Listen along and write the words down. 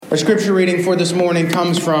Our scripture reading for this morning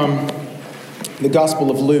comes from the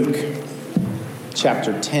Gospel of Luke,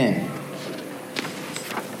 chapter 10.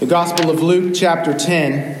 The Gospel of Luke, chapter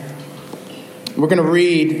 10. We're going to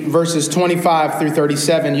read verses 25 through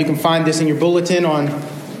 37. You can find this in your bulletin on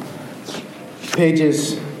page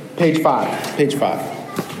 5.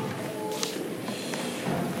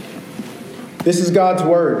 This is God's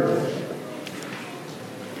word.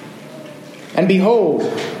 And behold,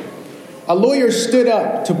 a lawyer stood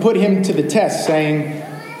up to put him to the test, saying,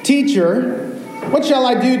 "Teacher, what shall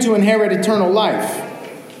I do to inherit eternal life?"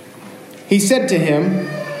 He said to him,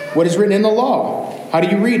 "What is written in the law? How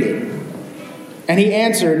do you read it?" And he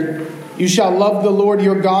answered, "You shall love the Lord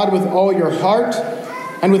your God with all your heart,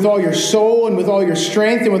 and with all your soul, and with all your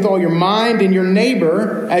strength, and with all your mind, and your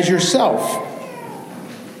neighbor as yourself."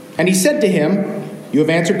 And he said to him, "You have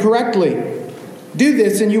answered correctly. Do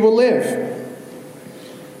this and you will live."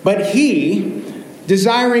 But he,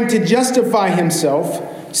 desiring to justify himself,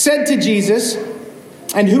 said to Jesus,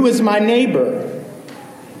 "And who is my neighbor?"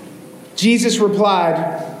 Jesus replied,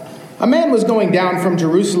 "A man was going down from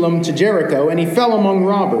Jerusalem to Jericho, and he fell among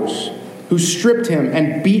robbers, who stripped him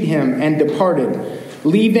and beat him and departed,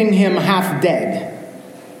 leaving him half dead.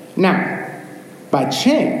 Now, by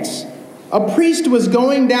chance, a priest was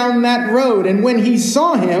going down that road, and when he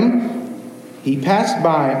saw him, he passed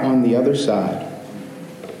by on the other side.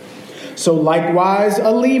 So likewise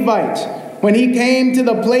a Levite, when he came to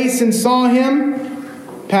the place and saw him,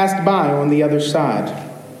 passed by on the other side.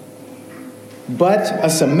 But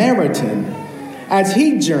a Samaritan, as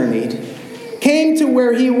he journeyed, came to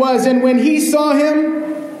where he was, and when he saw him,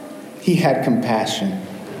 he had compassion.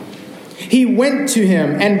 He went to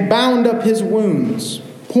him and bound up his wounds,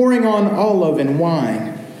 pouring on olive and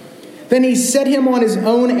wine. Then he set him on his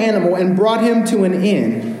own animal and brought him to an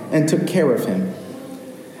inn and took care of him.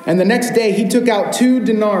 And the next day he took out 2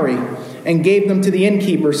 denarii and gave them to the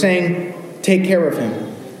innkeeper, saying, 'Take care of him,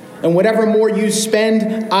 and whatever more you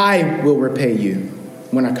spend, I will repay you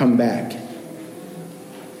when I come back.'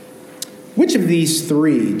 Which of these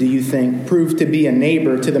 3 do you think proved to be a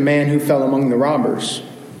neighbor to the man who fell among the robbers?"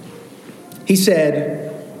 He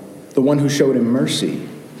said, "The one who showed him mercy."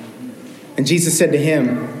 And Jesus said to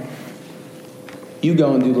him, "You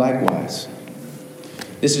go and do likewise."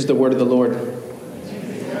 This is the word of the Lord.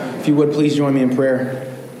 If you would, please join me in prayer.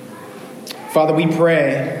 Father, we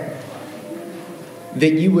pray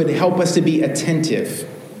that you would help us to be attentive,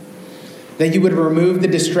 that you would remove the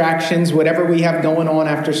distractions, whatever we have going on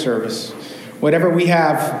after service, whatever we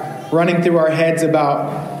have running through our heads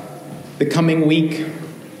about the coming week,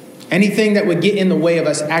 anything that would get in the way of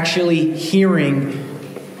us actually hearing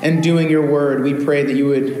and doing your word. We pray that you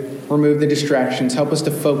would remove the distractions. Help us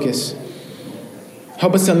to focus.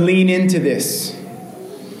 Help us to lean into this.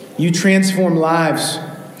 You transform lives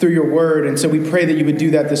through your word, and so we pray that you would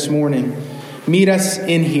do that this morning. Meet us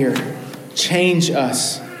in here. Change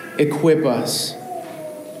us. Equip us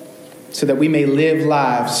so that we may live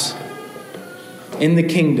lives in the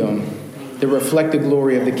kingdom that reflect the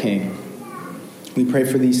glory of the King. We pray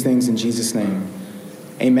for these things in Jesus' name.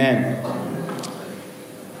 Amen.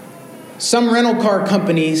 Some rental car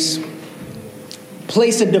companies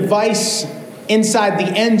place a device inside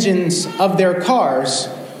the engines of their cars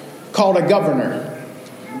called a governor.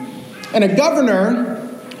 And a governor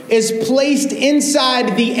is placed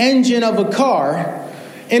inside the engine of a car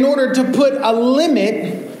in order to put a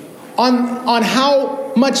limit on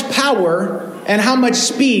how much power and how much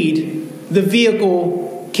speed the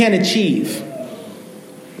vehicle can achieve.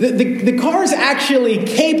 The car is actually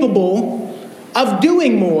capable of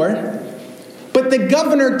doing more, but the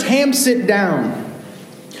governor tamps it down.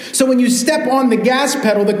 So when you step on the gas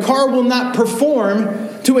pedal, the car will not perform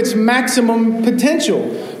to its maximum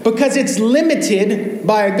potential because it's limited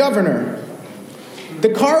by a governor. The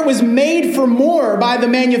car was made for more by the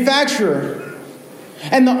manufacturer.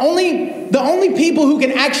 And the only people who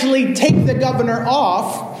can actually take the governor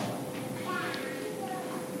off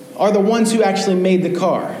are the ones who actually made the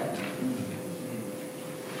car.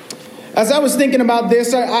 As I was thinking about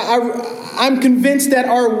this, I'm convinced that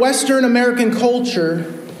our Western American culture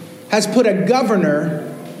has put a governor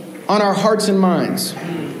on our hearts and minds.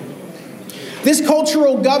 This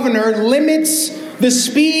cultural governor limits the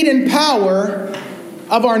speed and power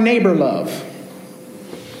of our neighbor love.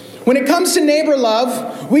 When it comes to neighbor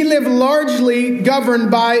love, we live largely governed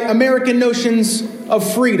by American notions of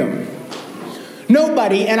freedom.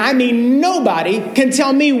 Nobody, and I mean nobody, can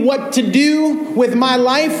tell me what to do with my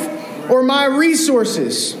life or my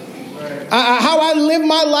resources. How I live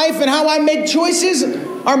my life and how I make choices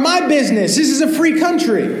are my business. This is a free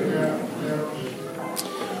country.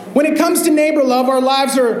 When it comes to neighbor love, our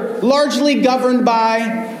lives are largely governed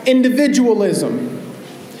by individualism.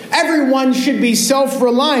 Everyone should be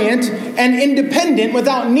self-reliant and independent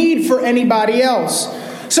without need for anybody else.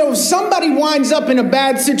 So if somebody winds up in a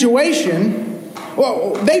bad situation,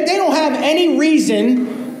 well, they don't have any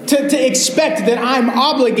reason to expect that I'm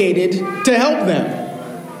obligated to help them.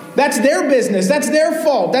 That's their business. That's their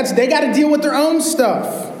fault. They got to deal with their own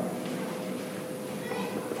stuff.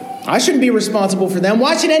 I shouldn't be responsible for them.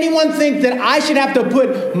 Why should anyone think that I should have to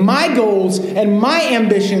put my goals and my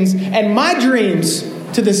ambitions and my dreams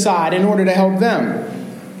to the side in order to help them?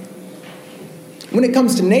 When it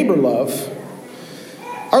comes to neighbor love,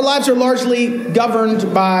 our lives are largely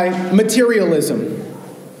governed by materialism.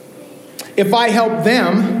 If I help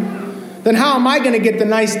them, then how am I going to get the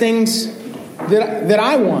nice things that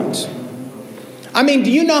I want? I mean,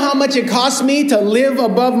 do you know how much it costs me to live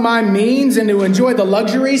above my means and to enjoy the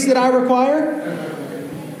luxuries that I require?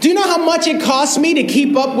 Do you know how much it costs me to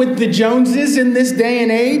keep up with the Joneses in this day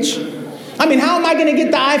and age? I mean, how am I going to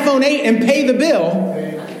get the iPhone 8 and pay the bill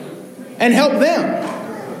and help them?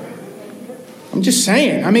 I'm just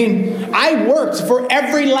saying. I mean, I worked for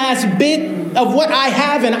every last bit of what I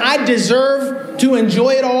have, and I deserve to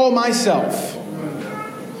enjoy it all myself.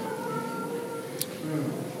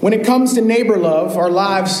 When it comes to neighbor love, our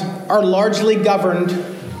lives are largely governed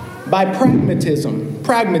by pragmatism.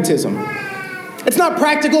 It's not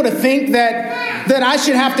practical to think that I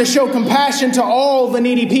should have to show compassion to all the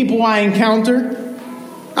needy people I encounter.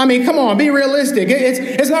 I mean, come on, be realistic.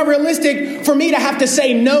 It's not realistic for me to have to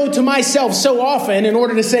say no to myself so often in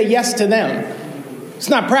order to say yes to them. It's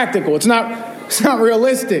not practical. It's not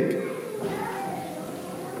realistic.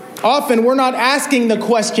 Often we're not asking the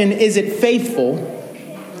question, is it faithful?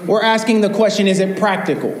 We're asking the question, is it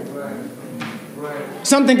practical?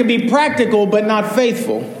 Something can be practical but not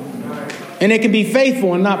faithful. And it can be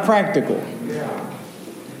faithful and not practical.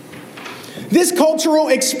 This cultural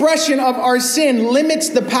expression of our sin limits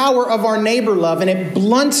the power of our neighbor love, and it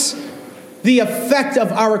blunts the effect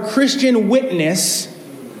of our Christian witness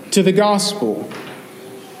to the gospel.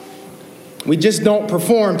 We just don't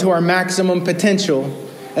perform to our maximum potential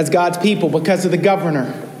as God's people because of the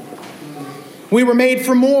governor. We were made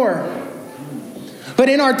for more. But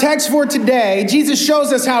in our text for today, Jesus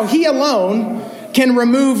shows us how he alone can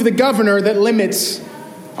remove the governor that limits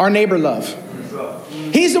our neighbor love.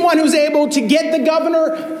 He's the one who's able to get the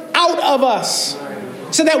governor out of us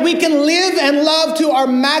so that we can live and love to our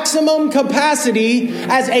maximum capacity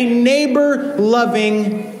as a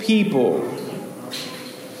neighbor-loving people.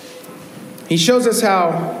 He shows us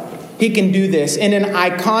how he can do this in an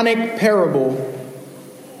iconic parable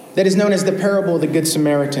that is known as the parable of the Good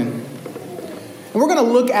Samaritan. And we're going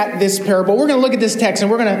to look at this parable. We're going to look at this text,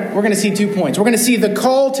 and we're going to see 2 points. We're going to see the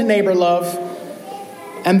call to neighbor love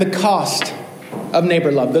and the cost of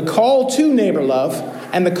neighbor love. The call to neighbor love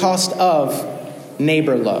and the cost of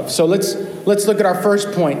neighbor love. So let's look at our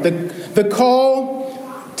first point, the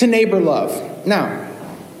call to neighbor love. Now,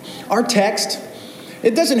 our text,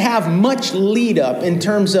 it doesn't have much lead up in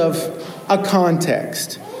terms of a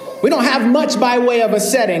context. We don't have much by way of a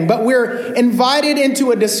setting, but we're invited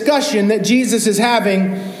into a discussion that Jesus is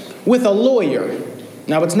having with a lawyer.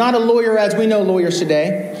 Now, it's not a lawyer as we know lawyers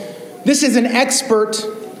today. This is an expert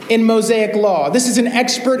in Mosaic law. This is an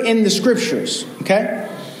expert in the scriptures, okay?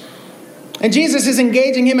 And Jesus is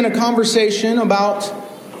engaging him in a conversation about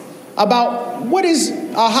what is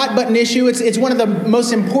a hot button issue. It's one of the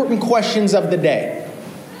most important questions of the day.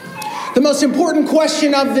 The most important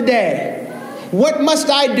question of the day. What must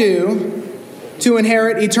I do to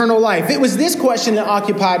inherit eternal life? It was this question that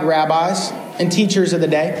occupied rabbis and teachers of the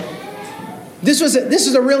day. This was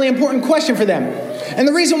a really important question for them. And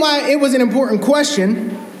the reason why it was an important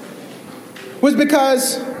question was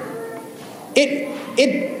because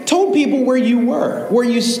it told people where you were, where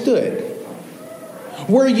you stood.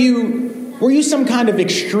 Were you some kind of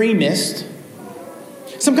extremist,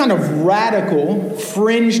 some kind of radical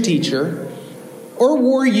fringe teacher? Or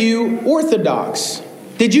were you orthodox?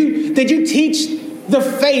 Did you teach the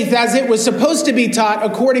faith as it was supposed to be taught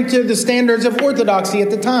according to the standards of orthodoxy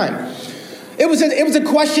at the time? It was a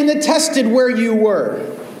question that tested where you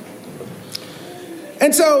were.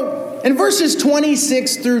 And so in verses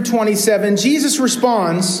 26 through 27, Jesus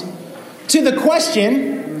responds to the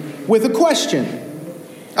question with a question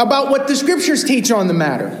about what the scriptures teach on the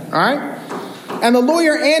matter. All right? And the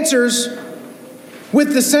lawyer answers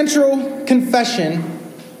with the central confession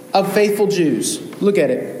of faithful Jews. Look at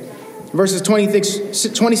it. Verses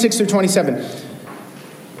 26 through 27.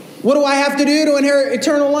 What do I have to do to inherit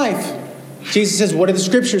eternal life? Jesus says, what do the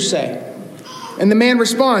scriptures say? And the man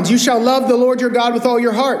responds, "You shall love the Lord your God with all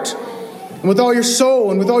your heart, and with all your soul,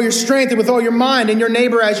 and with all your strength, and with all your mind, and your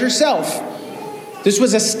neighbor as yourself." This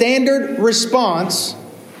was a standard response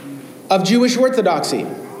of Jewish orthodoxy.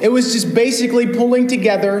 It was just basically pulling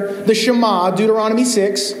together the Shema, Deuteronomy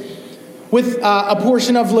 6, with a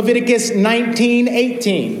portion of Leviticus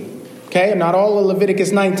 19:18. Okay, not all of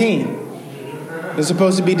Leviticus 19 is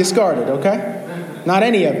supposed to be discarded, okay? Not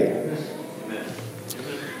any of it.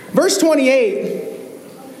 Verse 28,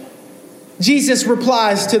 Jesus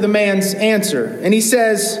replies to the man's answer, and he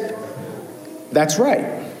says, "That's right.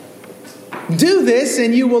 Do this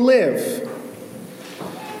and you will live."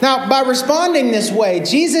 Now, by responding this way,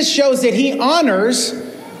 Jesus shows that he honors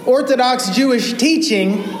Orthodox Jewish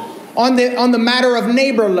teaching on the matter of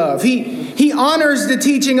neighbor love. He honors the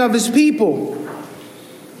teaching of his people.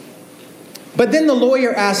 But then the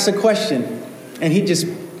lawyer asks a question, and he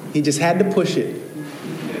just had to push it.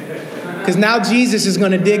 Because now Jesus is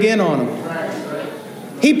going to dig in on him.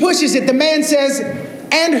 He pushes it. The man says,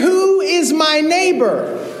 "And who is my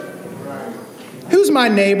neighbor?" Who's my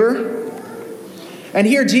neighbor? And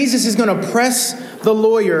here Jesus is going to press the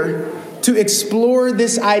lawyer to explore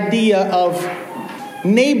this idea of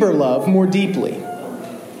neighbor love more deeply.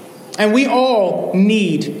 And we all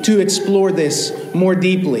need to explore this more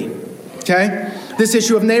deeply. Okay? This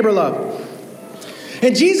issue of neighbor love.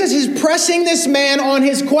 And Jesus is pressing this man on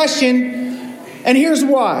his question, and here's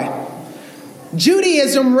why.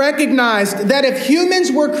 Judaism recognized that if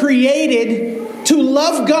humans were created to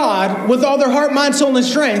love God with all their heart, mind, soul, and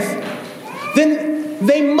strength, then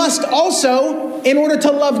they must also, in order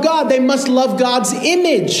to love God, they must love God's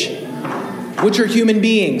image, which are human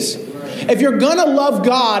beings. If you're going to love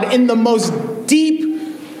God in the most deep,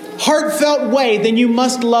 heartfelt way, then you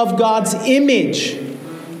must love God's image.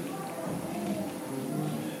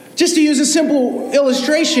 Just to use a simple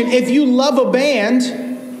illustration, if you love a band,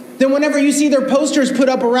 then whenever you see their posters put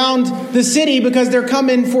up around the city because they're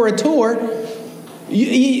coming for a tour,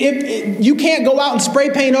 you can't go out and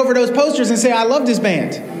spray paint over those posters and say, "I love this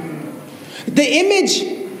band." The image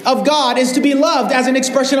of God is to be loved as an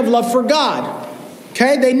expression of love for God.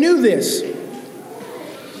 Okay, they knew this.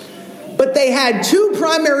 But they had two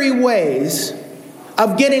primary ways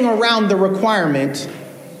of getting around the requirement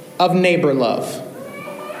of neighbor love.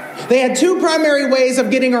 They had two primary ways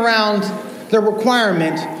of getting around the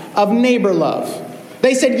requirement of neighbor love.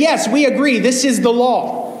 They said, "Yes, we agree. This is the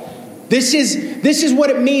law. This is what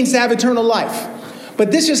it means to have eternal life."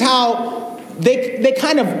 But this is how they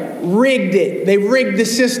kind of rigged it. They rigged the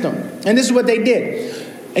system. And this is what they did.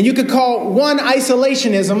 And you could call one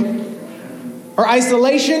isolationism, or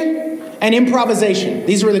isolation and improvisation.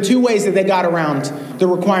 These were the two ways that they got around the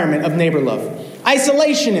requirement of neighbor love.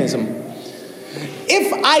 Isolationism.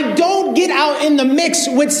 If I don't get out in the mix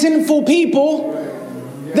with sinful people,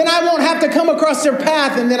 then I won't have to come across their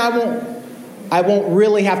path, and then I won't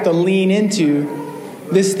really have to lean into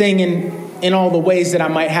this thing in all the ways that I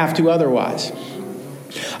might have to otherwise.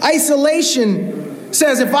 Isolation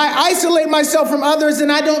says if I isolate myself from others, then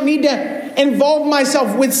I don't need to involve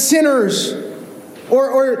myself with sinners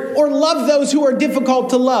or love those who are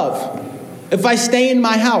difficult to love. If I stay in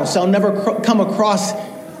my house, I'll never come across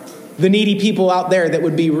the needy people out there that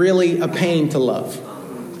would be really a pain to love.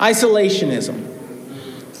 Isolationism.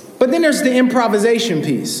 But then there's the improvisation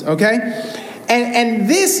piece, okay? And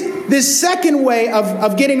this second way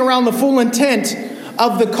of getting around the full intent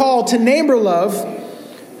of the call to neighbor love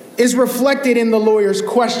is reflected in the lawyer's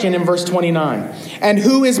question in verse 29. "And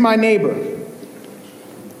who is my neighbor?"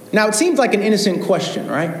 Now, it seems like an innocent question,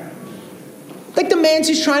 right? Like the man's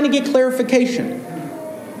just trying to get clarification.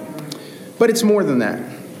 But it's more than that.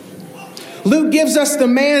 Luke gives us the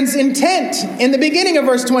man's intent in the beginning of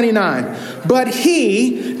verse 29. "But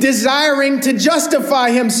he, desiring to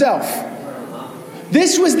justify himself."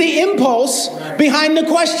 This was the impulse behind the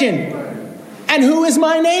question. "And who is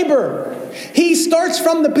my neighbor?" He starts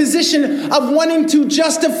from the position of wanting to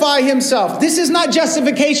justify himself. This is not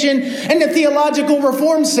justification in the theological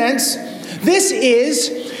reform sense. This is,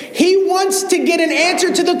 he wants to get an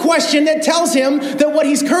answer to the question that tells him that what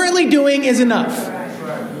he's currently doing is enough.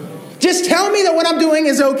 Just tell me that what I'm doing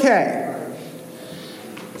is okay.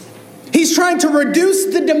 He's trying to reduce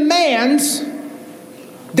the demands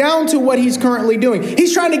down to what he's currently doing.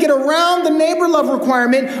 He's trying to get around the neighbor love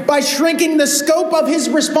requirement by shrinking the scope of his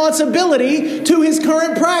responsibility to his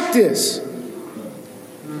current practice.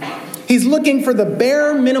 He's looking for the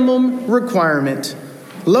bare minimum requirement,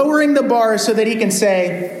 lowering the bar so that he can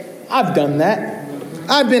say, "I've done that.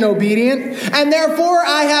 I've been obedient, and therefore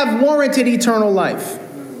I have warranted eternal life."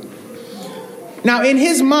 Now, in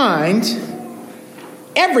his mind,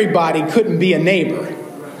 everybody couldn't be a neighbor.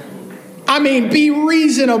 I mean, be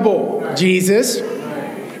reasonable, Jesus.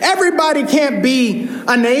 Everybody can't be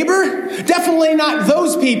a neighbor. Definitely not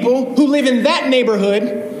those people who live in that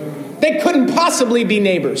neighborhood. They couldn't possibly be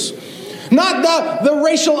neighbors. Not the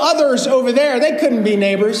racial others over there. They couldn't be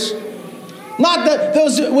neighbors. Not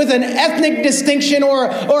those with an ethnic distinction or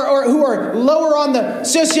who are lower on the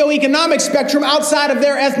socioeconomic spectrum outside of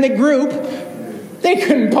their ethnic group. They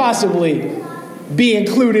couldn't possibly be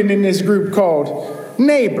included in this group called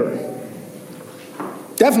neighbor.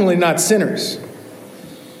 Definitely not sinners.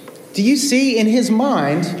 Do you see, in his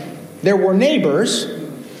mind, there were neighbors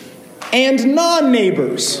and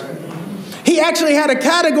non-neighbors. He actually had a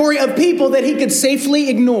category of people that he could safely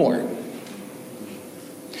ignore.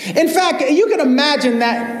 In fact, you can imagine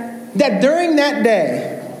that during that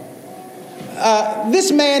day,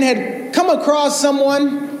 this man had come across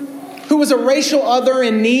someone who was a racial other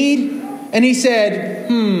in need, and he said,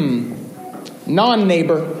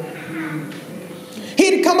 non-neighbor.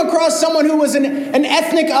 He had come across someone who was an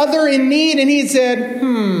ethnic other in need, and he said,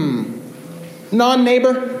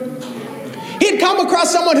 non-neighbor. He had come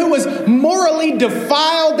across someone who was morally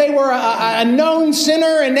defiled. They were a known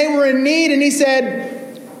sinner, and they were in need, and he said,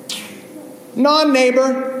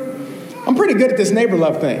 non-neighbor. I'm pretty good at this neighbor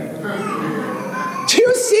love thing. Do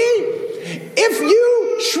you see? If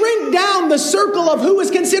you shrink down the circle of who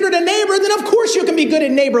is considered a neighbor, then of course you can be good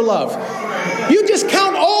at neighbor love. You just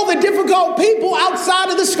count all the difficult people outside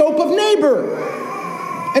of the scope of neighbor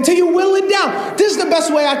until you whittle it down. This is the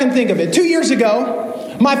best way I can think of it. 2 years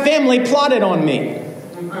ago, my family plotted on me.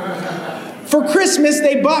 For Christmas,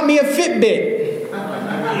 they bought me a Fitbit.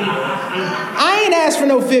 I ain't asked for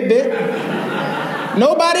no Fitbit.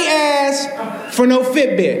 Nobody asked for no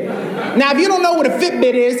Fitbit. Now, if you don't know what a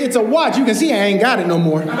Fitbit is, it's a watch. You can see I ain't got it no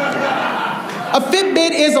more. A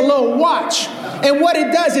Fitbit is a little watch. And what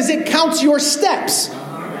it does is it counts your steps.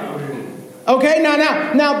 Okay,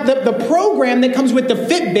 now the program that comes with the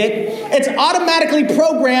Fitbit, it's automatically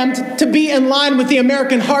programmed to be in line with the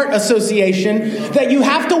American Heart Association that you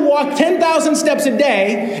have to walk 10,000 steps a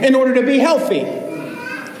day in order to be healthy.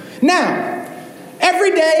 Now,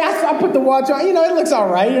 every day I put the watch on, it looks all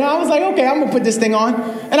right. I was like, okay, I'm going to put this thing on.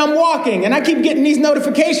 And I'm walking, and I keep getting these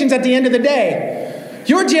notifications at the end of the day.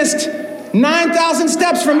 You're just 9,000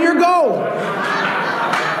 steps from your goal.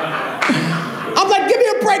 I'm like, give me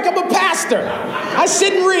a break, I'm a pastor. I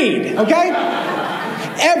sit and read, okay?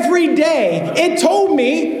 Every day, it told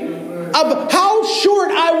me of how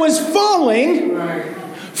short I was falling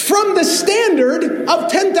from the standard of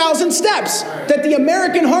 10,000 steps that the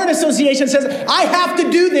American Heart Association says, I have to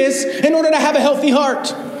do this in order to have a healthy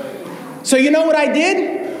heart. So you know what I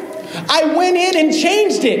did? I went in and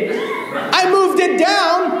changed it. I moved it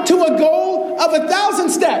down to a goal of 1,000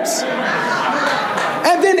 steps.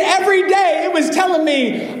 And then every day it was telling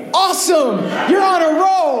me, awesome, you're on a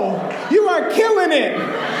roll. You are killing it.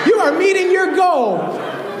 You are meeting your goal.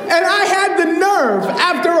 And I had the nerve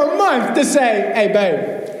after a month to say, hey,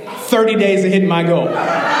 babe, 30 days to hit my goal.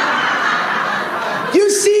 You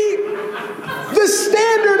see, the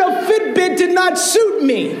standard of Fitbit did not suit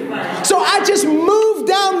me. So I just moved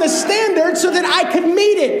down the standard so that I could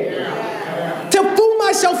meet it. To fool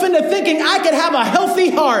myself into thinking I could have a healthy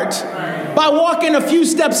heart by walking a few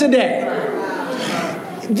steps a day.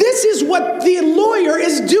 This is what the lawyer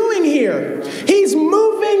is doing here. He's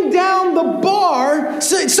moving down the bar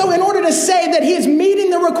so in order to say that he is meeting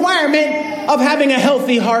the requirement of having a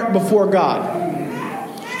healthy heart before God.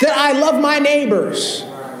 That I love my neighbors.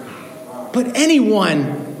 But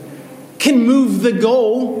anyone can move the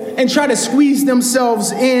goal and try to squeeze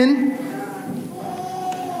themselves in.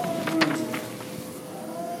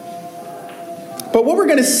 But what we're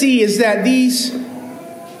going to see is that these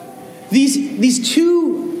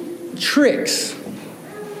two tricks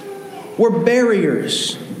were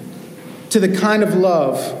barriers to the kind of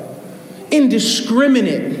love,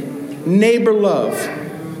 indiscriminate neighbor love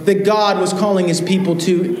that God was calling his people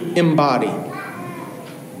to embody.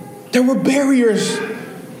 There were barriers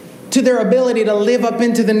to their ability to live up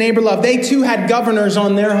into the neighbor love. They too had governors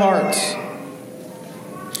on their hearts.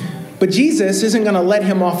 But Jesus isn't going to let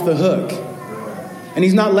him off the hook. And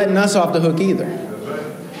he's not letting us off the hook either.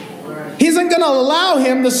 He isn't going to allow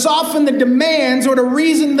him to soften the demands or to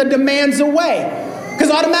reason the demands away. Because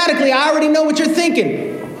automatically, I already know what you're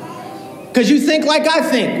thinking. Because you think like I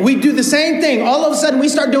think. We do the same thing. All of a sudden, we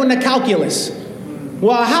start doing the calculus.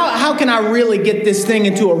 Well, how can I really get this thing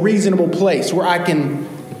into a reasonable place where I can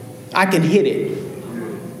hit it?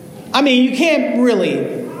 I mean, you can't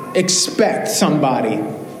really expect somebody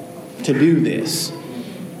to do this.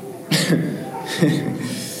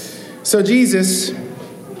 So Jesus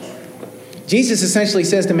Jesus essentially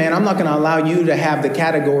says to man, I'm not going to allow you to have the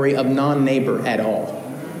category of non-neighbor at all.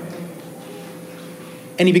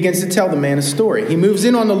 And he begins to tell the man a story. He moves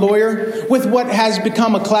in on the lawyer with what has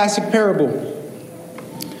become a classic parable.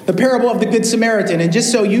 The parable of the Good Samaritan. And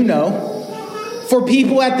just so you know, for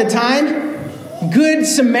people at the time, Good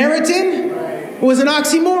Samaritan was an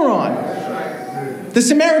oxymoron. The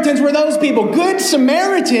Samaritans were those people. Good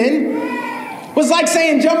Samaritan was like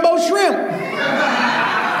saying jumbo shrimp.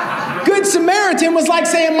 Good Samaritan was like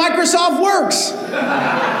saying Microsoft Works.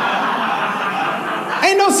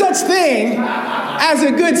 Ain't no such thing as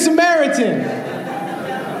a Good Samaritan.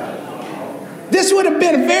 This would have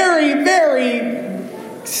been very, very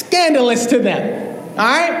scandalous to them. All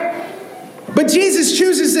right? But Jesus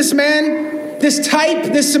chooses this man, this type,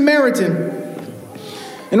 this Samaritan,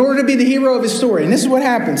 in order to be the hero of his story. And this is what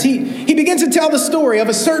happens. He begins to tell the story of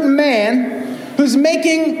a certain man who's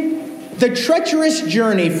making the treacherous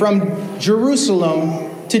journey from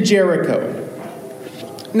Jerusalem to Jericho.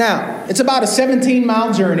 Now, it's about a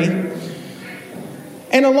 17-mile journey.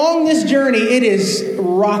 And along this journey, it is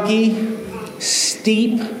rocky,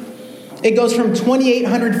 steep. It goes from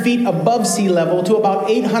 2,800 feet above sea level to about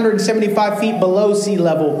 875 feet below sea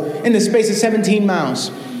level in the space of 17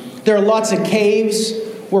 miles. There are lots of caves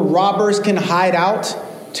where robbers can hide out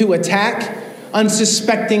to attack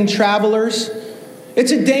unsuspecting travelers.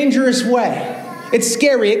 It's a dangerous way. It's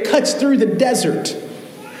scary. It cuts through the desert.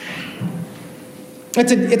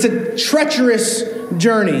 It's a treacherous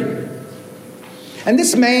journey. And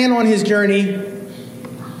this man on his journey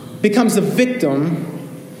becomes the victim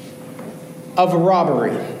of a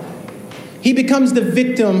robbery. He becomes the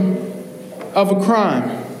victim of a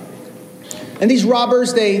crime. And these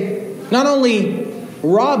robbers, they not only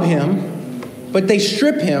rob him, but they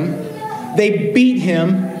strip him, they beat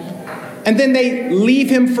him, and then they leave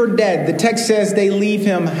him for dead. The text says they leave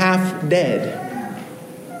him half dead.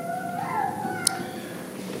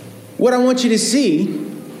 What I want you to see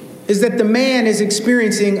is that the man is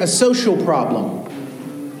experiencing a social problem.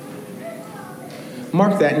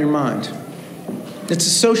 Mark that in your mind. It's a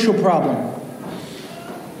social problem.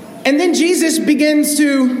 And then Jesus begins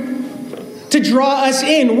to draw us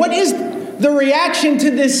in. What is the reaction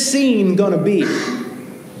to this scene going to be?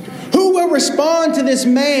 Who will respond to this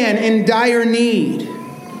man in dire need?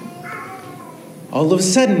 All of a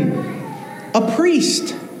sudden, a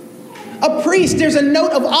priest. A priest. There's a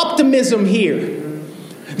note of optimism here.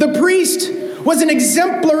 The priest was an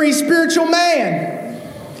exemplary spiritual man.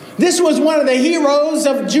 This was one of the heroes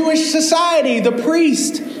of Jewish society, the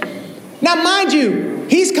priest. Now, mind you,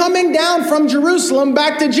 he's coming down from Jerusalem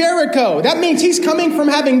back to Jericho. That means he's coming from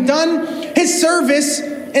having done his service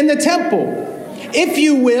in the temple. If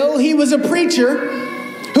you will, he was a preacher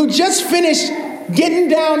who just finished getting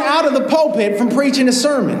down out of the pulpit from preaching a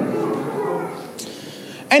sermon.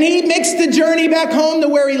 And he makes the journey back home to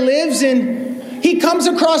where he lives, and he comes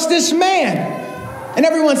across this man. And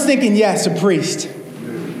everyone's thinking, yes, a priest.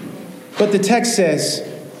 But the text says,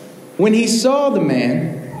 when he saw the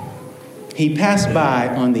man, he passed by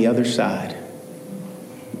on the other side.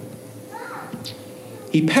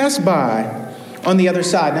 He passed by on the other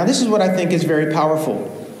side. Now, this is what I think is very powerful.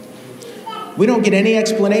 We don't get any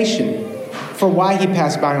explanation for why he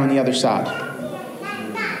passed by on the other side.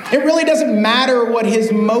 It really doesn't matter what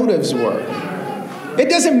his motives were. It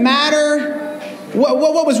doesn't matter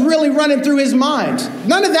what was really running through his mind.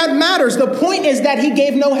 None of that matters. The point is that he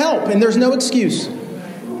gave no help, and there's no excuse.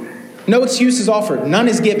 No excuse is offered. None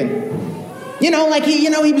is given. He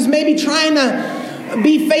was maybe trying to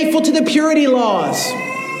be faithful to the purity laws.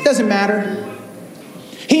 Doesn't matter.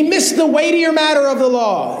 He missed the weightier matter of the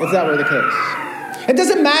law, if that were the case. It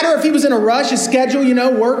doesn't matter if he was in a rush, his schedule,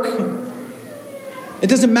 work. It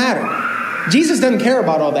doesn't matter. Jesus doesn't care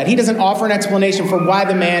about all that. He doesn't offer an explanation for why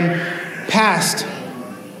the man passed.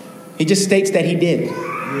 He just states that he did.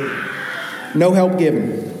 No help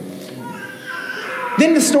given.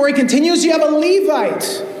 Then the story continues. You have a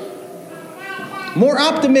Levite. More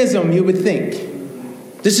optimism, you would think.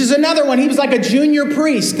 This is another one. He was like a junior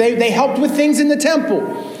priest. They helped with things in the temple.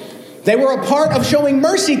 They were a part of showing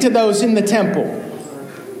mercy to those in the temple.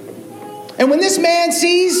 And when this man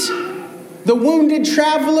sees the wounded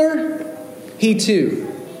traveler, he too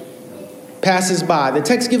passes by. The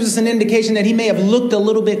text gives us an indication that he may have looked a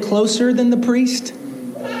little bit closer than the priest.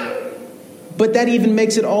 But that even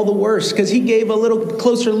makes it all the worse, because he gave a little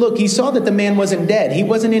closer look. He saw that the man wasn't dead. He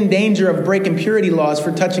wasn't in danger of breaking purity laws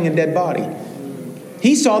for touching a dead body.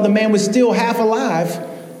 He saw the man was still half alive,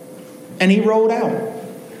 and he rolled out.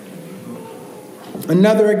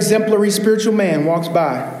 Another exemplary spiritual man walks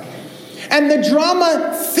by. And the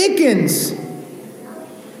drama thickens.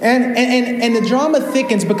 And the drama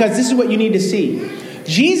thickens because this is what you need to see.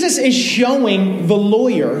 Jesus is showing the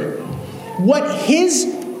lawyer what his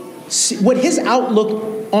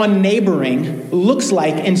outlook on neighboring looks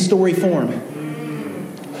like in story form.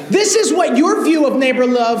 This is what your view of neighbor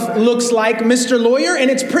love looks like, Mr. Lawyer, and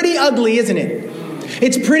it's pretty ugly, isn't it?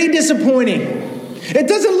 It's pretty disappointing. It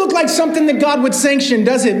doesn't look like something that God would sanction,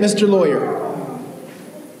 does it, Mr. Lawyer?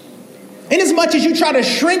 Inasmuch as you try to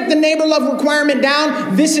shrink the neighbor love requirement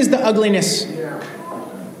down, this is the ugliness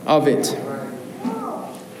of it.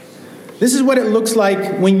 This is what it looks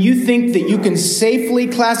like when you think that you can safely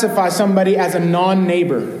classify somebody as a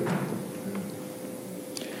non-neighbor.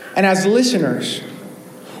 And as listeners,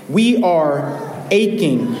 we are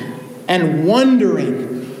aching and wondering,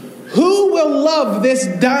 who will love this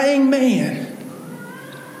dying man?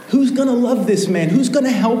 Who's going to love this man? Who's going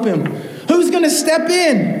to help him? Who's going to step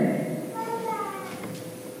in?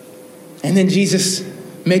 And then Jesus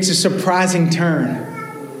makes a surprising turn.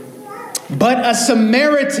 But a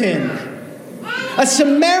Samaritan,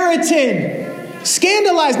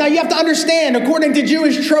 scandalized. Now you have to understand, according to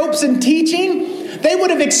Jewish tropes and teaching, they would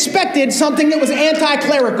have expected something that was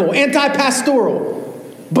anti-clerical, anti-pastoral.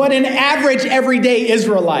 But an average everyday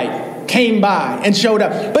Israelite came by and showed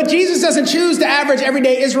up. But Jesus doesn't choose the average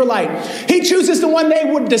everyday Israelite. He chooses the one they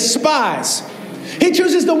would despise. He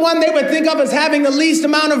chooses the one they would think of as having the least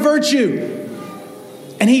amount of virtue.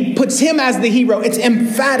 And he puts him as the hero. It's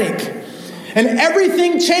emphatic. And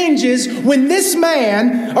everything changes when this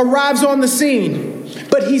man arrives on the scene.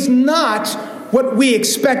 But he's not what we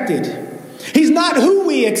expected. He's not who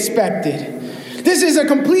we expected. This is a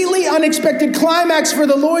completely unexpected climax for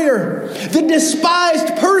the lawyer. The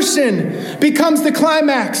despised person becomes the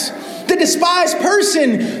climax. The despised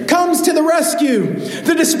person comes to the rescue.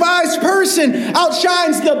 The despised person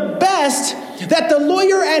outshines the best that the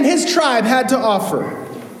lawyer and his tribe had to offer.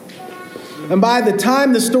 And by the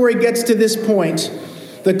time the story gets to this point,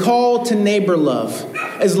 the call to neighbor love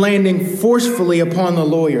is landing forcefully upon the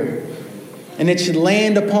lawyer. And it should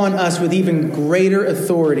land upon us with even greater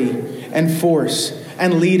authority and force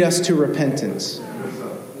and lead us to repentance.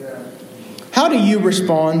 How do you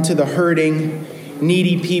respond to the hurting,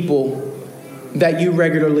 needy people that you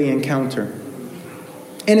regularly encounter?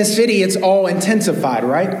 In a city, it's all intensified,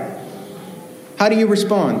 right? How do you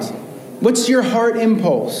respond? What's your heart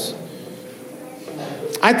impulse?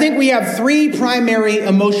 I think we have three primary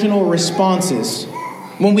emotional responses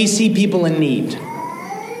when we see people in need.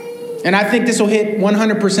 And I think this will hit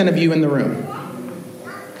 100% of you in the room,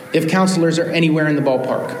 if counselors are anywhere in the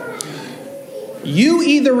ballpark. You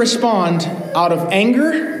either respond out of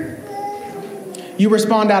anger, you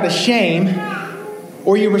respond out of shame,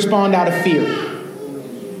 or you respond out of fear.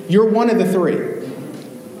 You're one of the three.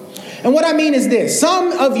 And what I mean is this.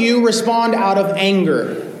 Some of you respond out of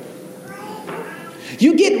anger.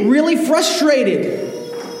 You get really frustrated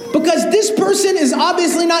because this person is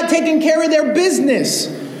obviously not taking care of their business.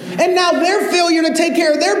 And now their failure to take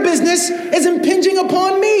care of their business is impinging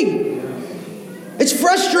upon me. It's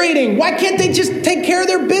frustrating. Why can't they just take care of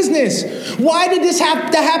their business? Why did this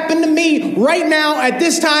have to happen to me right now at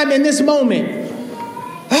this time in this moment?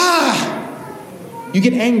 You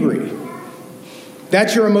get angry.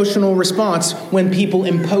 That's your emotional response when people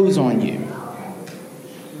impose on you.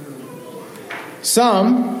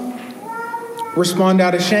 Some respond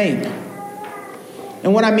out of shame.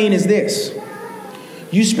 And what I mean is this.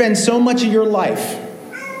 You spend so much of your life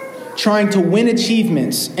trying to win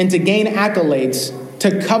achievements and to gain accolades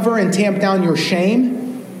to cover and tamp down your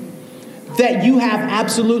shame that you have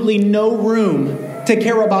absolutely no room to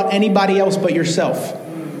care about anybody else but yourself.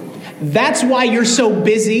 That's why you're so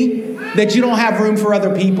busy that you don't have room for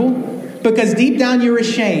other people, because deep down you're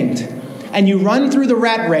ashamed. And you run through the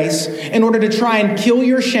rat race in order to try and kill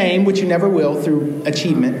your shame, which you never will through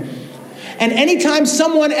achievement. And anytime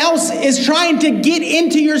someone else is trying to get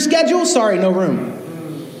into your schedule, sorry, no room.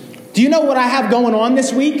 Do you know what I have going on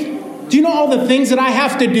this week? Do you know all the things that I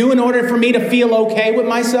have to do in order for me to feel okay with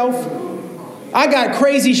myself? I got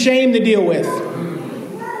crazy shame to deal with.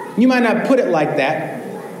 You might not put it like that.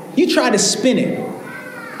 You try to spin it.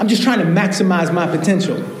 I'm just trying to maximize my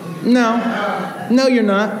potential. No, you're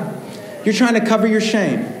not. You're trying to cover your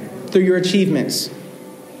shame through your achievements.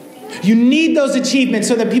 You need those achievements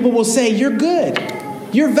so that people will say, you're good.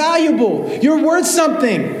 You're valuable. You're worth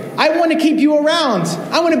something. I want to keep you around.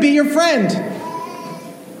 I want to be your friend.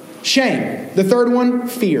 Shame. The third one,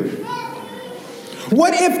 fear.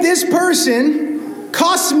 What if this person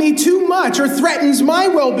costs me too much or threatens my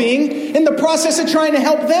well-being in the process of trying to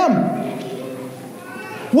help them?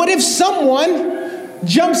 What if someone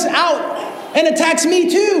jumps out and attacks me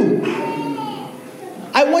too?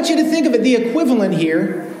 I want you to think of it. The equivalent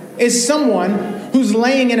here is someone who's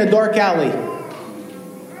laying in a dark alley,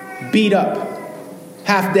 beat up,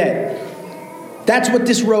 half dead. That's what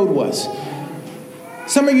this road was.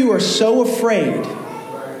 Some of you are so afraid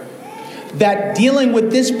that dealing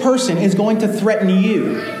with this person is going to threaten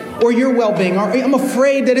you or your well-being. I'm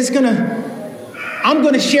afraid that I'm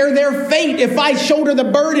going to share their fate if I shoulder the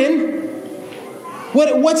burden.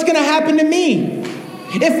 What's going to happen to me?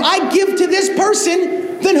 If I give to this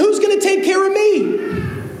person, then who's going to take care of me?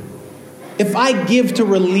 If I give to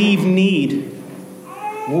relieve need,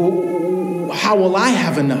 how will I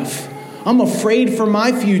have enough? I'm afraid for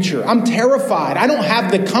my future. I'm terrified. I don't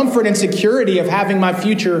have the comfort and security of having my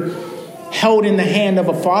future held in the hand of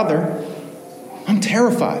a father. I'm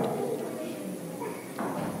terrified.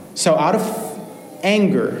 So out of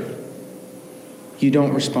anger, you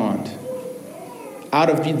don't respond. Out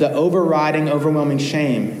of the overriding, overwhelming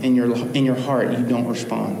shame in your heart, you don't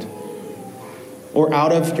respond. Or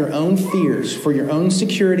out of your own fears for your own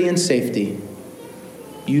security and safety,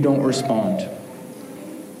 you don't respond.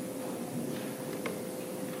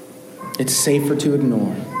 It's safer to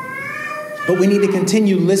ignore. But we need to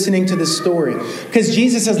continue listening to this story because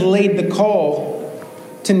Jesus has laid the call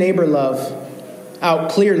to neighbor love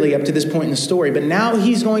out clearly up to this point in the story. But now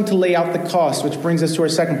he's going to lay out the cost, which brings us to our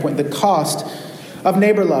second point, the cost of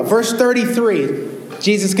neighbor love. Verse 33,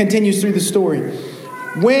 Jesus continues through the story.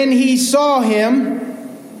 When he saw him,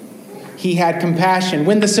 he had compassion.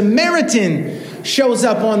 When the Samaritan shows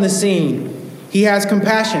up on the scene, he has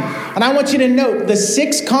compassion. And I want you to note the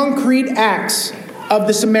 6 concrete acts of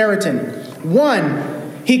the Samaritan.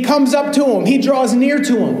 1, he comes up to him. He draws near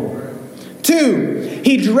to him. 2,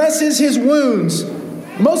 he dresses his wounds,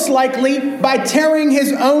 most likely by tearing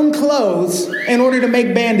his own clothes in order to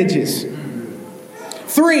make bandages.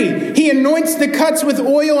 3, he anoints the cuts with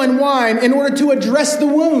oil and wine in order to address the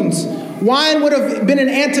wounds. Wine would have been an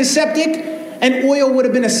antiseptic and oil would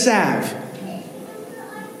have been a salve.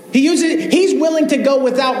 He's willing to go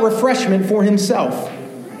without refreshment for himself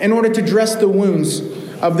in order to dress the wounds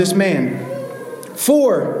of this man.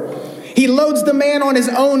 4, he loads the man on his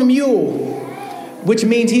own mule, which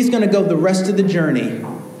means he's going to go the rest of the journey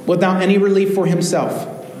without any relief for himself.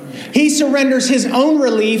 He surrenders his own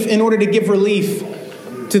relief in order to give relief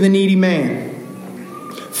to the needy man.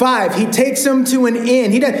 5, he takes him to an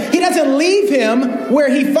inn. He doesn't leave him where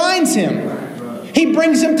he finds him. He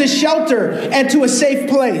brings him to shelter and to a safe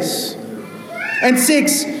place. And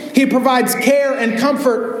 6, he provides care and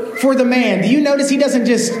comfort for the man. Do you notice he doesn't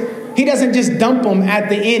just dump him at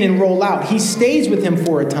the inn and roll out. He stays with him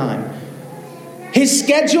for a time. His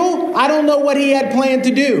schedule, I don't know what he had planned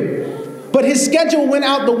to do. But his schedule went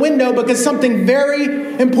out the window because something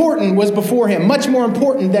very important was before him. Much more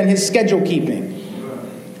important than his schedule keeping.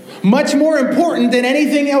 Much more important than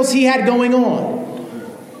anything else he had going on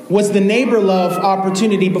was the neighbor love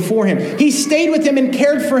opportunity before him. He stayed with him and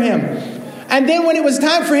cared for him. And then when it was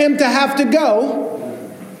time for him to have to go,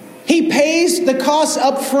 he pays the cost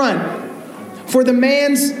up front for the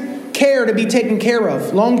man's care to be taken care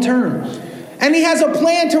of long term. And he has a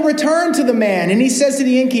plan to return to the man. And he says to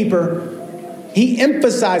the innkeeper, he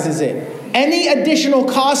emphasizes it. Any additional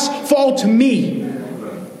costs fall to me.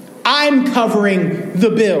 I'm covering the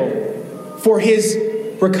bill for his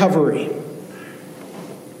recovery.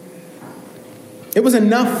 It was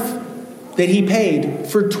enough that he paid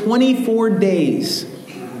for 24 days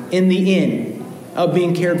in the inn of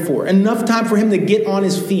being cared for. Enough time for him to get on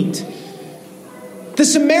his feet. The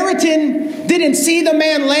Samaritan didn't see the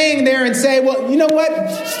man laying there and say, well, you know what?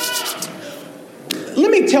 Let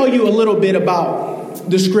me tell you a little bit about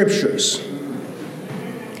the scriptures.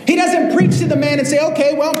 He doesn't preach to the man and say,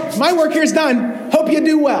 okay, well, my work here is done. Hope you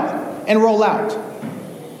do well, and roll out.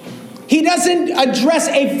 He doesn't address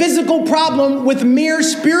a physical problem with mere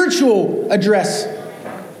spiritual address.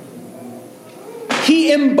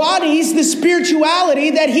 He embodies the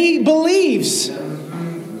spirituality that he believes.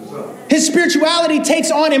 His spirituality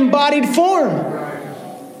takes on embodied form.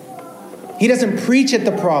 He doesn't preach at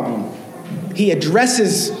the problem. He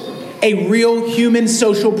addresses a real human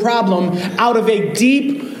social problem out of a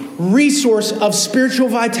deep resource of spiritual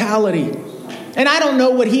vitality. And I don't know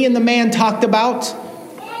what he and the man talked about,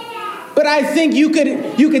 but I think you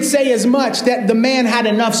could say as much that the man had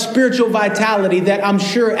enough spiritual vitality that I'm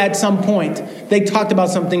sure at some point they talked about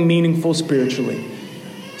something meaningful spiritually.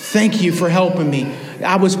 Thank you for helping me.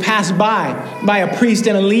 I was passed by a priest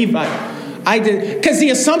and a Levite. I did, because the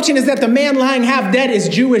assumption is that the man lying half dead is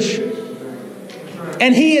Jewish.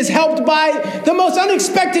 And he is helped by the most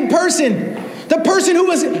unexpected person. The person who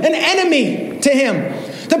was an enemy to him.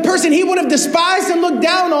 The person he would have despised and looked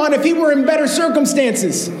down on if he were in better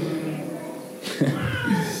circumstances.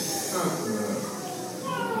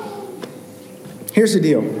 Here's the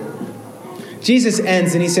deal. Jesus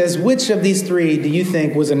ends and he says, which of these three do you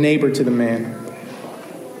think was a neighbor to the man?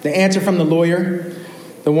 The answer from the lawyer,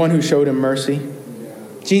 the one who showed him mercy.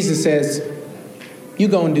 Jesus says, you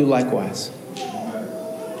go and do likewise.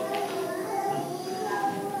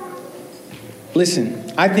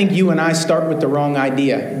 Listen, I think you and I start with the wrong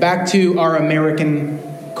idea. Back to our American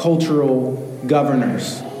cultural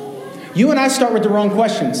governors. You and I start with the wrong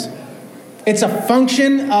questions. It's a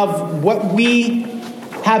function of what we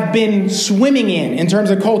have been swimming in terms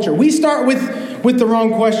of culture. We start with the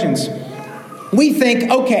wrong questions. We think,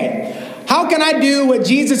 okay, how can I do what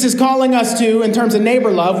Jesus is calling us to in terms of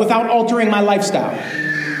neighbor love without altering my lifestyle?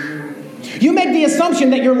 You make the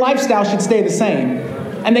assumption that your lifestyle should stay the same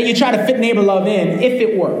and that you try to fit neighbor love in if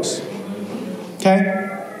it works. Okay?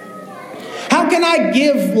 How can I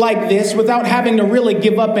give like this without having to really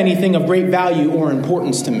give up anything of great value or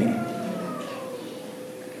importance to me?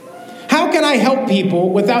 How can I help people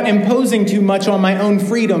without imposing too much on my own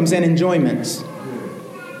freedoms and enjoyments?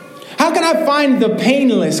 How can I find the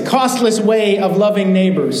painless, costless way of loving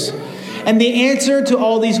neighbors? And the answer to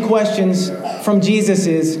all these questions from Jesus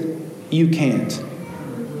is, you can't.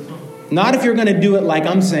 Not if you're going to do it like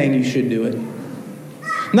I'm saying you should do it.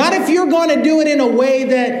 Not if you're going to do it in a way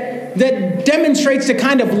that demonstrates the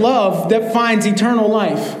kind of love that finds eternal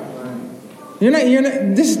life.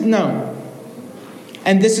 No.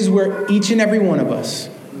 And this is where each and every one of us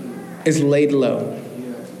is laid low.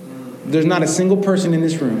 There's not a single person in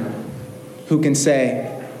this room who can say,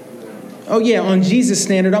 oh yeah, on Jesus'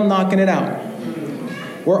 standard, I'm knocking it out.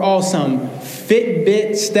 We're all some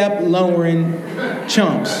Fitbit step lowering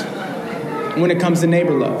chumps when it comes to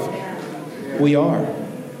neighbor love. We are.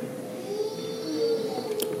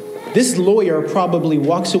 This lawyer probably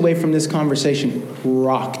walks away from this conversation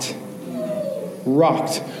rocked.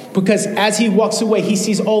 Because as he walks away, he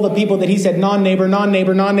sees all the people that he said, non-neighbor,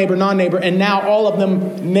 non-neighbor, non-neighbor, non-neighbor, and now all of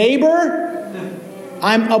them, neighbor?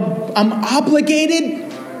 I'm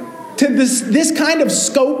obligated to this kind of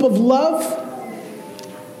scope of love?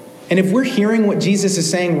 And if we're hearing what Jesus is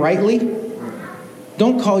saying rightly,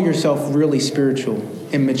 don't call yourself really spiritual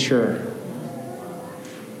and mature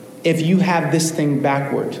if you have this thing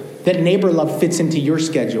backward, that neighbor love fits into your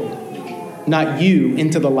schedule, not you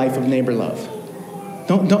into the life of neighbor love.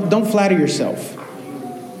 Don't flatter yourself.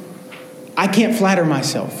 I can't flatter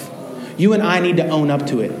myself. You and I need to own up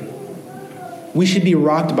to it. We should be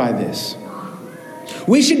rocked by this.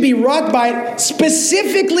 We should be rocked by it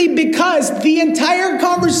specifically because the entire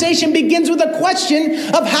conversation begins with a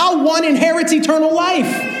question of how one inherits eternal life.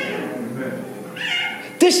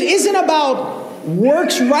 This isn't about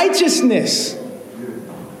works righteousness.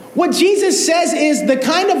 What Jesus says is the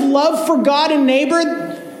kind of love for God and neighbor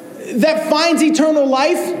that finds eternal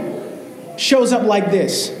life shows up like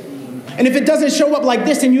this. And if it doesn't show up like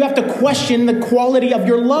this, then you have to question the quality of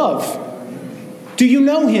your love. Do you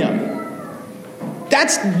know him?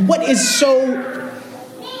 That's what is so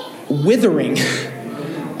withering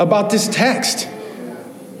about this text.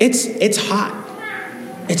 It's hot.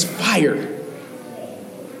 It's fire.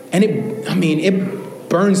 And it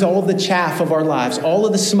burns all of the chaff of our lives, all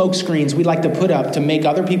of the smoke screens we like to put up to make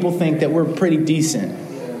other people think that we're pretty decent.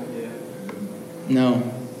 No,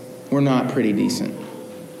 we're not pretty decent.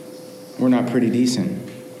 We're not pretty decent.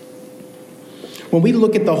 When we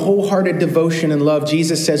look at the wholehearted devotion and love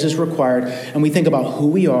Jesus says is required, and we think about who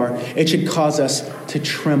we are, it should cause us to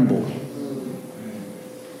tremble.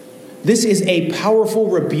 This is a powerful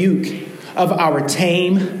rebuke of our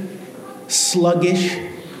tame, sluggish,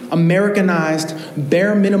 Americanized,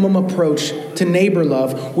 bare minimum approach to neighbor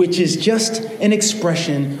love, which is just an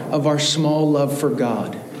expression of our small love for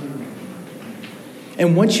God.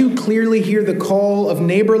 And once you clearly hear the call of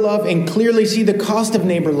neighbor love and clearly see the cost of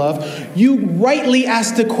neighbor love, you rightly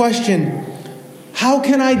ask the question, how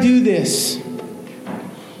can I do this?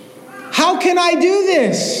 How can I do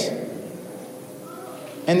this?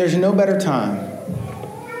 And there's no better time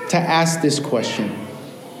to ask this question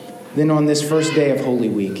than on this first day of Holy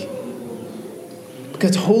Week.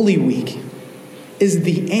 Because Holy Week is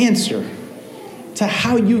the answer to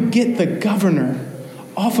how you get the governor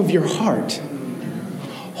off of your heart.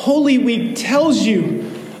 Holy Week tells you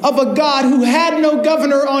of a God who had no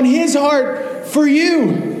governor on his heart for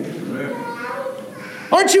you.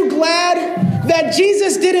 Aren't you glad that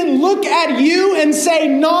Jesus didn't look at you and say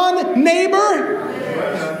non-neighbor?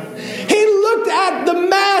 He looked at the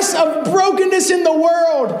mass of brokenness in the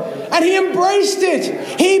world and he embraced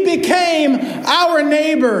it. He became our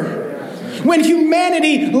neighbor. when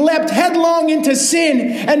humanity leapt headlong into sin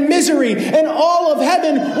and misery, and all of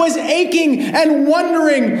heaven was aching and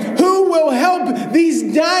wondering, who will help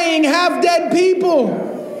these dying, half-dead people?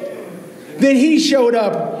 Then he showed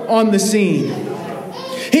up on the scene.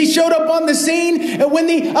 He showed up on the scene, and when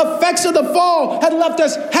the effects of the fall had left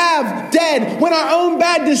us half dead, when our own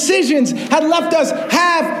bad decisions had left us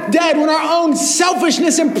half dead, when our own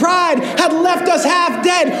selfishness and pride had left us half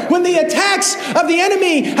dead, when the attacks of the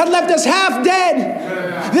enemy had left us half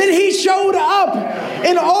dead, then he showed up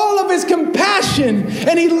in all of his compassion,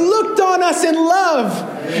 and he looked on us in love,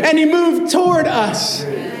 and he moved toward us.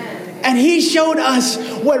 And he showed us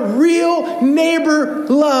what real neighbor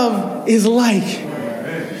love is like.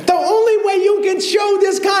 The only way you can show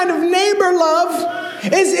this kind of neighbor love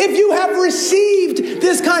is if you have received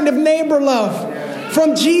this kind of neighbor love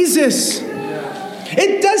from Jesus.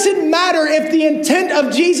 It doesn't matter if the intent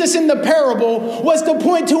of Jesus in the parable was to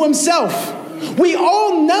point to himself. We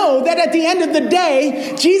all know that at the end of the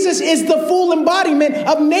day, Jesus is the full embodiment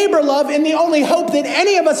of neighbor love, and the only hope that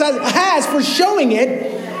any of us has for showing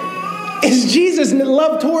it is Jesus'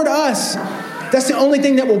 love toward us. That's the only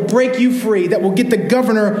thing that will break you free, that will get the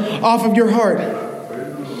governor off of your heart.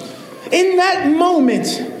 In that moment,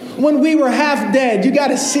 when we were half dead, you got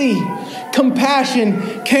to see,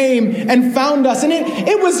 compassion came and found us. And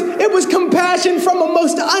it was compassion from a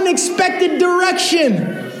most unexpected direction.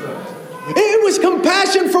 It was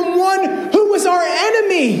compassion from one who was our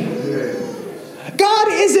enemy.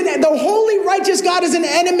 The holy, righteous God is an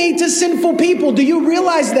enemy to sinful people. Do you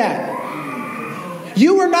realize that?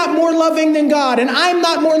 You are not more loving than God, and I'm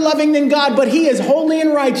not more loving than God, but he is holy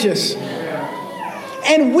and righteous.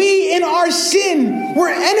 And we, in our sin, were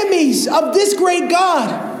enemies of this great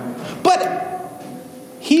God. But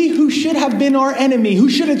he who should have been our enemy, who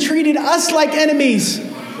should have treated us like enemies,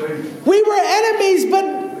 we were enemies,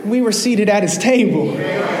 but we were seated at his table.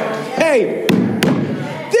 Hey,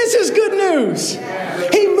 this is good news.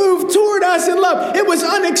 He moved toward us in love. It was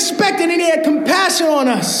unexpected, and he had compassion on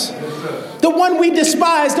us. The one we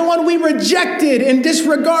despised, the one we rejected and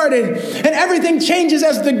disregarded. And everything changes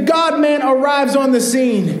as the God-man arrives on the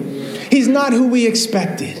scene. He's not who we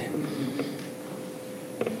expected.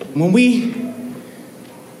 When we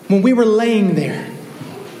were laying there,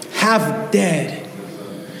 half dead,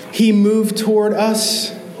 he moved toward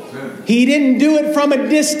us. He didn't do it from a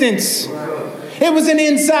distance. It was an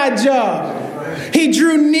inside job. He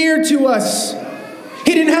drew near to us.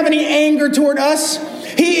 He didn't have any anger toward us.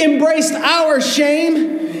 He embraced our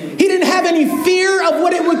shame. He didn't have any fear of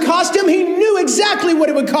what it would cost him. He knew exactly what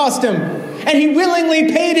it would cost him. And he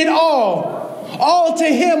willingly paid it all. All to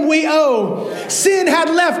him we owe. Sin had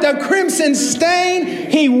left a crimson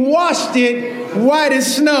stain. He washed it white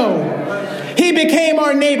as snow. He became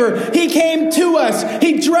our neighbor. He came to us.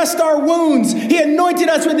 He dressed our wounds. He anointed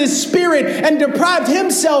us with his spirit and deprived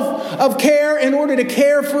himself of care in order to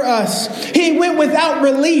care for us. He went without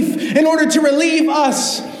relief in order to relieve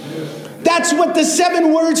us. That's what the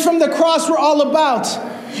 7 words from the cross were all about.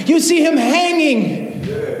 You see him hanging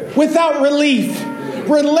without relief.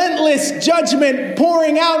 Relentless judgment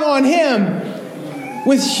pouring out on him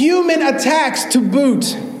with human attacks to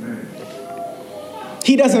boot.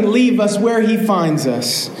 He doesn't leave us where he finds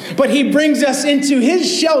us, but he brings us into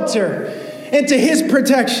his shelter, into his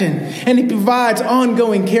protection, and he provides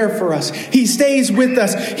ongoing care for us. He stays with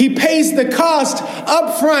us. He pays the cost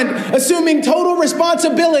up front, assuming total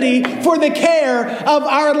responsibility for the care of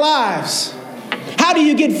our lives. How do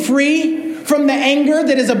you get free from the anger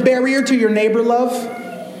that is a barrier to your neighbor love?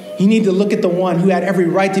 You need to look at the one who had every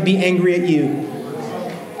right to be angry at you,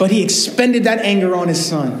 but he expended that anger on his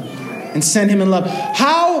son and send him in love.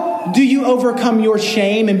 How do you overcome your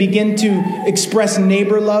shame and begin to express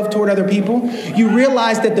neighbor love toward other people? You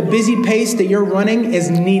realize that the busy pace that you're running is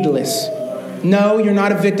needless. No, you're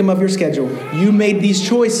not a victim of your schedule. You made these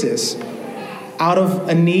choices out of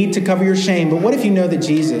a need to cover your shame. But what if you know that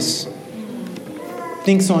Jesus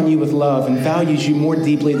thinks on you with love and values you more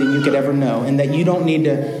deeply than you could ever know, and that you don't need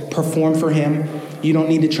to perform for him, you don't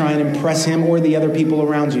need to try and impress him or the other people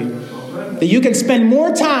around you? That you can spend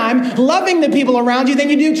more time loving the people around you than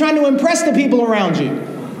you do trying to impress the people around you.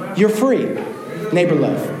 You're free. Neighbor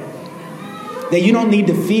love. That you don't need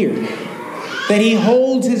to fear. That he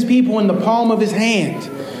holds his people in the palm of his hand.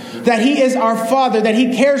 That he is our Father, that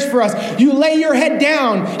he cares for us. You lay your head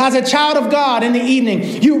down as a child of God in the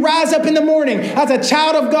evening. You rise up in the morning as a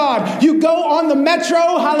child of God. You go on the metro,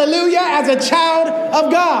 hallelujah, as a child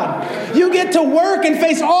of God. You get to work and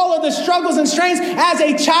face all of the struggles and strains as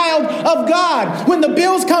a child of God. When the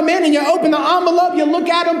bills come in and you open the envelope, you look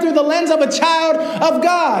at them through the lens of a child of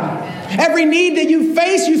God. Every need that you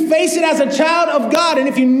face it as a child of God. And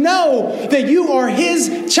if you know that you are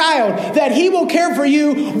his child, that he will care for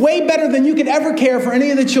you way better than you could ever care for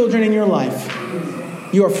any of the children in your life,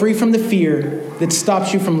 you are free from the fear that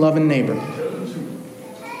stops you from loving neighbor.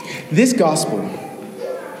 This gospel,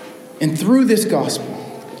 and through this gospel,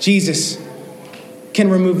 Jesus can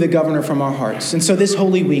remove the governor from our hearts. And so this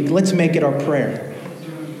Holy Week, let's make it our prayer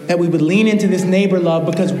that we would lean into this neighbor love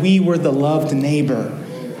because we were the loved neighbor.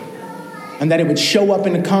 And that it would show up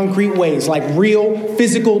in concrete ways like real,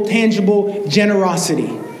 physical, tangible generosity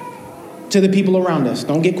to the people around us.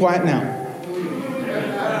 Don't get quiet now.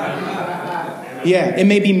 Yeah, it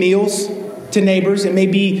may be meals to neighbors. It may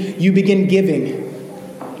be you begin giving.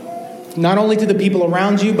 Not only to the people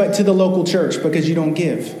around you, but to the local church because you don't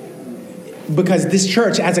give. Because this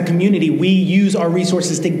church, as a community, we use our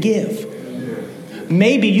resources to give.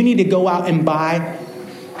 Maybe you need to go out and buy,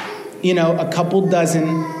 a couple dozen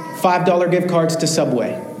 $5 gift cards to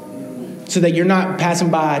Subway so that you're not passing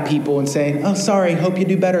by people and saying, oh, sorry, hope you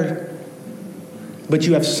do better. But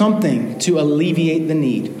you have something to alleviate the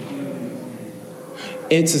need.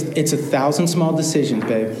 It's 1,000 small decisions,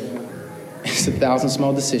 babe. It's 1,000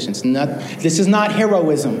 small decisions. This is not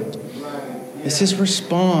heroism. This is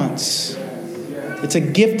response. It's a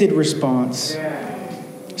gifted response.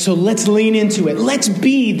 So let's lean into it. Let's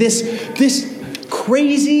be this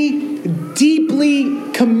crazy,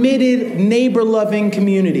 deeply committed, neighbor-loving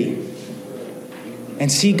community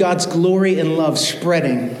and see God's glory and love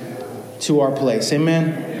spreading to our place.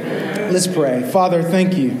 Amen? Let's pray. Father,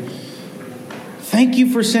 thank you. Thank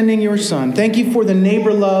you for sending your son. Thank you for the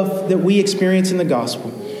neighbor love that we experience in the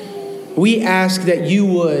gospel. We ask that you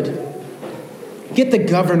would get the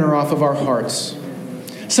governor off of our hearts.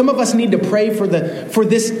 Some of us need to pray for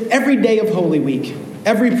this every day of Holy Week.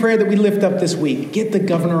 Every prayer that we lift up this week. Get the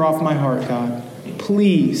governor off my heart, God.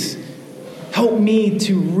 Please help me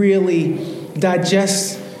to really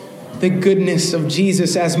digest the goodness of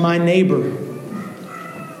Jesus as my neighbor.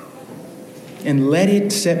 And let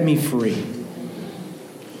it set me free.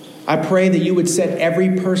 I pray that you would set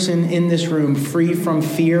every person in this room free from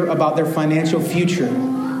fear about their financial future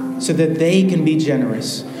so that they can be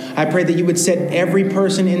generous. I pray that you would set every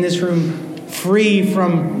person in this room free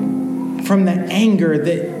from the anger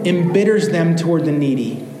that embitters them toward the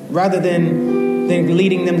needy rather than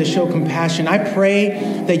leading them to show compassion. I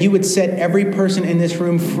pray that you would set every person in this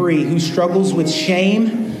room free who struggles with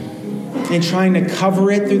shame and trying to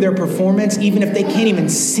cover it through their performance, even if they can't even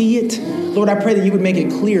see it. Lord, I pray that you would make it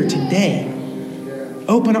clear today.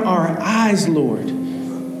 Open our eyes, Lord,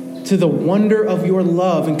 to the wonder of your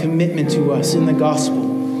love and commitment to us in the gospel.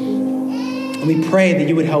 And we pray that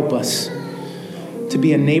you would help us to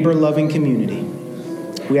be a neighbor-loving community.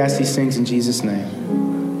 We ask these things in Jesus'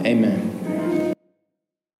 name. Amen.